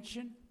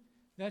comprehension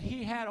that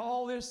he had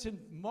all this in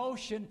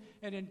motion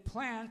and in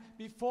plan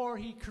before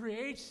he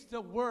creates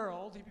the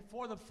world,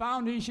 before the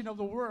foundation of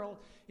the world.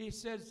 He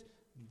says,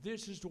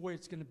 this is the way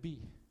it's going to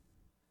be.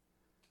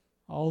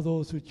 All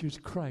those who choose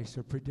Christ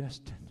are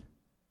predestined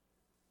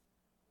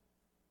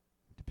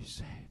to be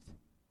saved.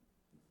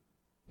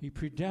 He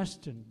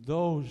predestined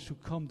those who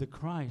come to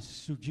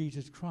Christ, through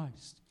Jesus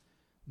Christ.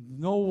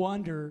 No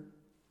wonder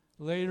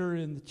later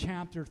in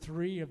chapter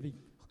 3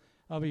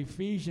 of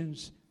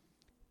Ephesians,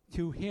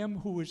 to him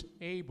who is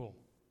able.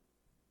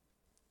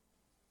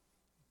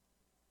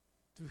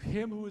 To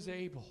him who is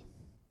able.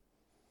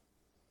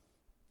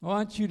 I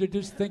want you to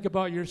just think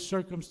about your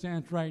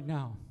circumstance right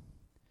now.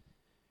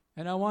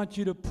 And I want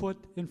you to put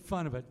in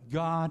front of it,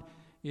 God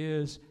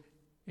is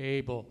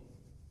able.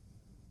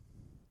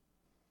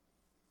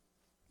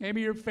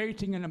 Maybe you're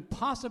facing an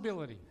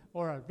impossibility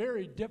or a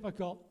very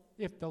difficult,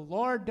 if the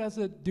Lord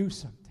doesn't do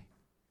something.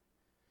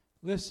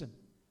 Listen,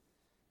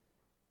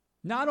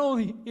 not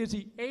only is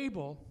he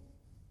able,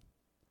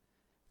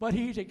 but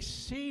he's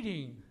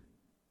exceeding.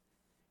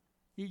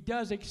 He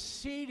does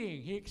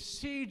exceeding. He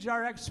exceeds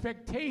our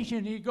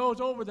expectation. He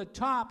goes over the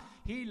top.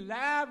 He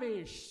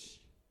lavish.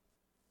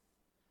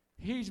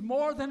 He's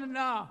more than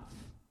enough.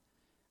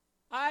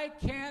 I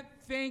can't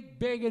think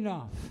big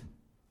enough.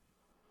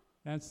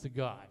 That's the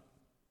God.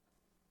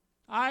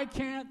 I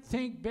can't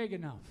think big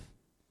enough.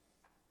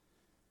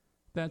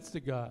 That's the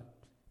God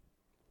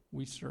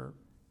we serve.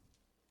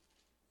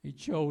 He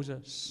chose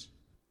us.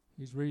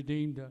 He's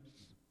redeemed us.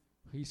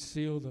 He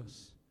sealed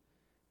us.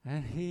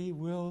 And he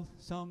will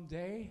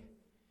someday,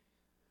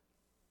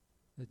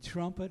 the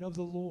trumpet of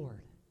the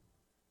Lord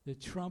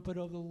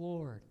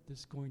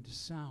is going to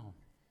sound.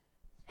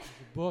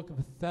 The book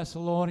of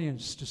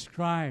Thessalonians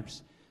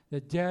describes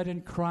the dead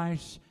in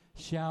Christ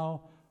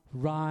shall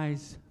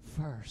rise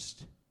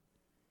first.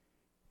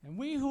 And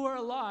we who are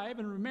alive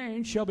and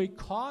remain shall be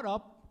caught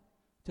up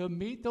to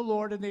meet the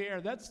Lord in the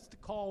air. That's the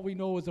call we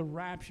know as the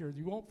rapture.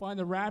 You won't find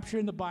the rapture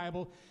in the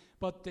Bible,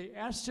 but the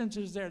essence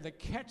is there, the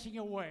catching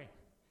away.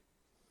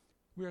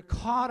 We are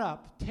caught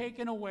up,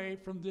 taken away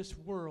from this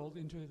world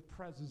into the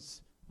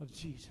presence of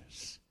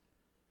Jesus.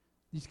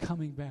 He's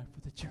coming back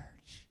for the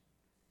church.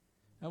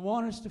 I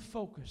want us to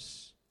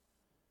focus.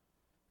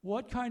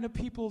 What kind of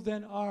people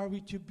then are we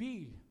to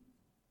be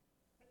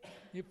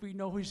if we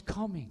know he's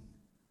coming?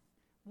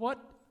 What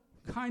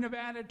kind of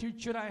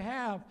attitude should I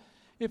have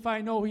if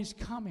I know he's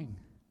coming?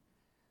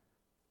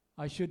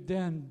 I should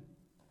then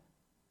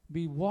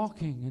be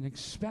walking and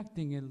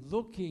expecting and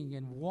looking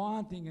and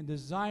wanting and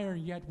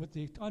desiring, yet with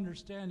the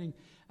understanding,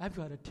 I've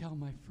got to tell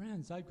my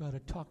friends, I've got to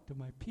talk to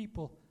my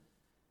people,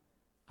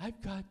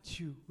 I've got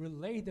to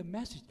relay the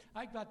message,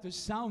 I've got to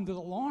sound the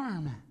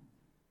alarm.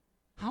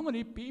 How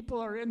many people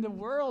are in the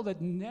world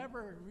that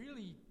never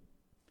really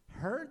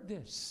heard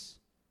this?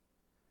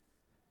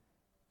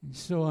 And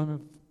so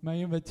my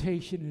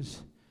invitation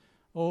is,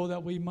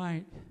 that we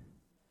might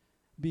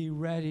be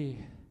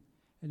ready.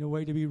 And the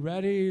way to be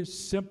ready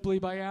is simply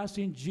by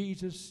asking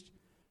Jesus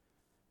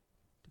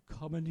to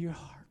come into your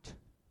heart.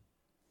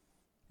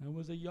 I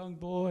was a young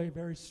boy, a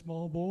very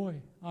small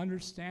boy,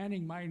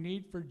 understanding my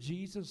need for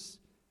Jesus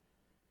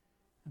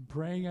and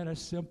praying at a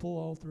simple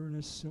altar in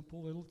a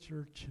simple little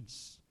church in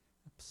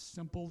a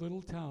simple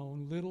little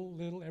town,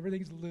 little,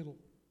 everything's little.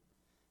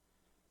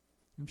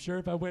 I'm sure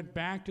if I went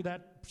back to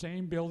that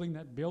same building,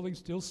 that building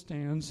still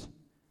stands,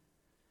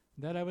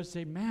 that I would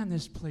say, man,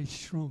 this place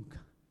shrunk.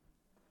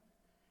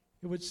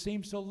 it would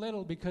seem so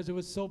little because it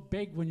was so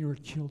big when you were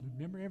children.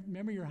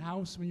 Remember your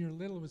house when you were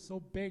little? It was so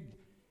big.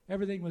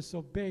 Everything was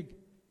so big.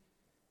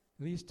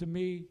 At least to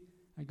me,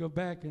 I go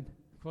back and,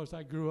 of course,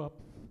 I grew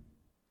up.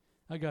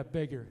 I got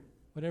bigger,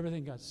 but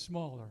everything got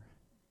smaller.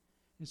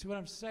 And so what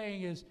I'm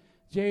saying is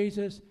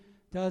Jesus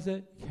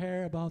doesn't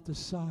care about the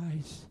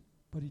size,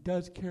 but he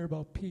does care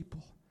about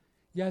people.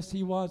 Yes,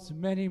 he wants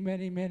many,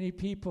 many, many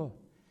people.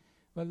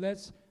 But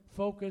let's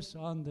focus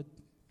on the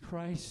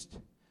Christ,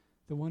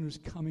 the one who's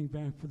coming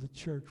back for the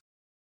church.